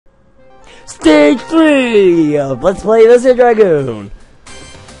Stage 3 of Let's Play Alisia Dragoon.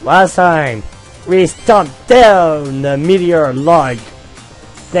 Last time, we stomped down the meteor-like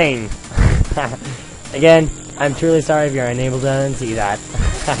thing. Again, I'm truly sorry if you're unable to see that.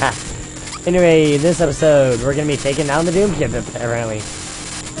 Anyway, in this episode, we're going to be taking down the Doom ship, apparently.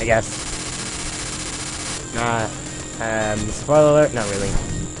 I guess. Spoiler alert, not really.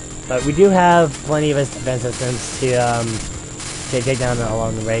 But we do have plenty of defense systems to take down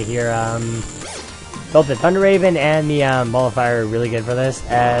along the way here. Both the Thunder Raven and the Ball of Fire are really good for this,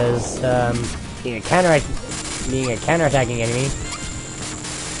 as being a counterattacking enemy.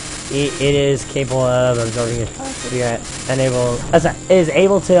 It is capable of absorbing shots, and is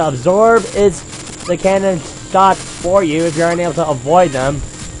able to absorb the cannon shots for you if you're unable to avoid them.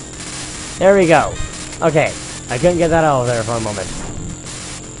 There we go. Okay, I couldn't get that out of there for a moment.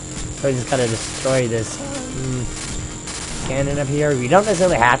 So we just gotta destroy this cannon up here. We don't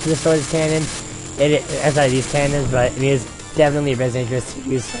necessarily have to destroy this cannon. These cannons, but it is definitely your best interest to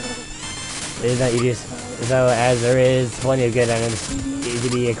do so. It is that you do so, as there is plenty of good items to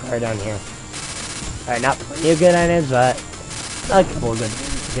be acquired down here. Alright, not plenty of good items, but a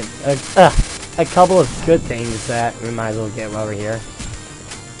couple of good things that we might as well get while we're here.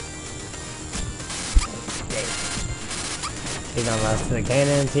 Take on the rest of the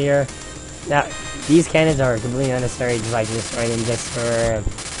cannons here. Now, these cannons are completely unnecessary, just like destroy them just for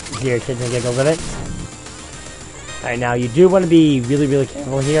your kids and giggles of it. Alright, now you do want to be really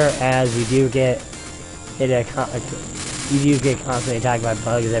careful here, as you do get constantly attacked by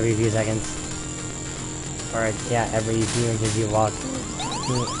bugs every few seconds. Or yeah, every few inches you walk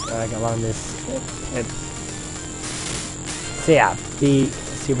along this strip. So yeah, be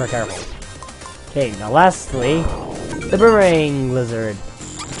super careful. Okay, now lastly, the boomerang lizard.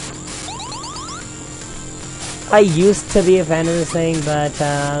 I used to be a fan of this thing, but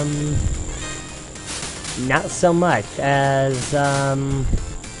not so much, as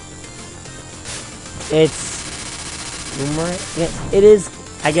it is,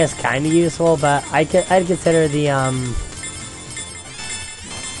 I guess, kind of useful, but I'd consider the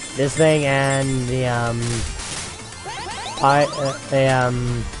this thing and the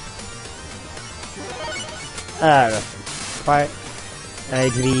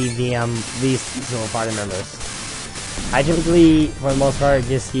to be the least useful party members. I typically, for the most part,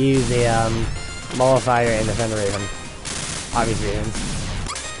 just use the Ball of Fire and the Thunder Raven. Obvious reasons.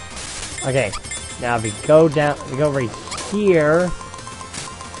 Okay, now if we go right here,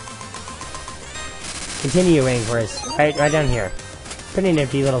 continuing for us, right down here. Pretty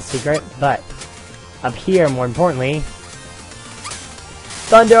nifty little secret, but up here, more importantly,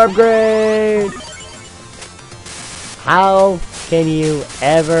 Thunder Upgrade! How can you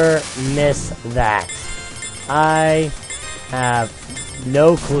ever miss that? I have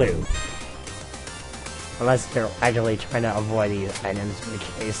no clue. Unless you're actually trying to avoid these items, in which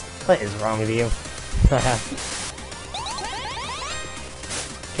case, what is wrong with you?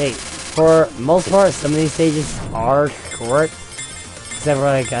 Okay, for most part, some of these stages are short. Except for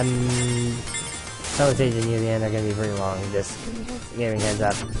like, some of the stages near the end are going to be pretty long, just giving heads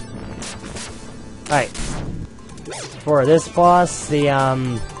up. Alright. For this boss, the,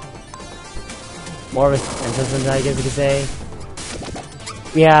 more of a system, I guess you could say.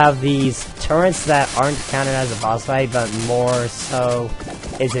 We have these turrets that aren't counted as a boss fight, but more so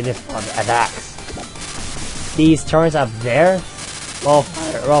is a different attacks. These turrets up there will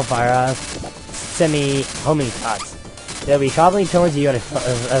fire semi-homing shots. They'll be traveling towards you at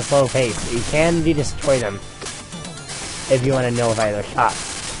a slow pace. You can destroy them if you want to nullify their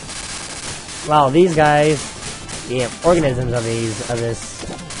shots. Well, these guys, the organisms of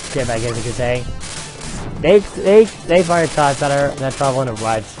this ship, I guess you could say, they fire shots that travel in a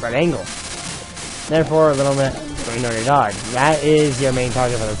widespread angle. Therefore, a little bit in order to dodge. That is your main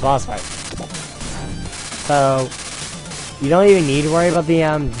target for this boss fight. So you don't even need to worry about the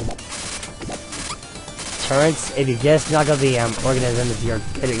turrets. If you just knock out the organisms, you're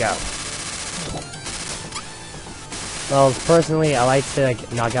good to go. Well, personally, I like to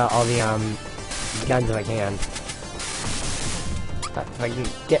knock out all the guns if I can. But if I can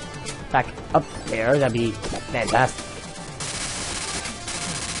get back up there, that'd be fantastic.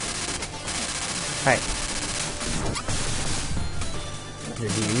 Alright.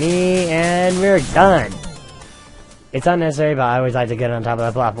 This is me, and we're done. It's unnecessary, but I always like to get on top of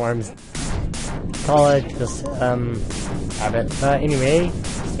the platforms. Call it just habit. But anyway,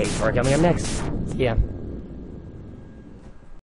 thanks for coming up next. See ya.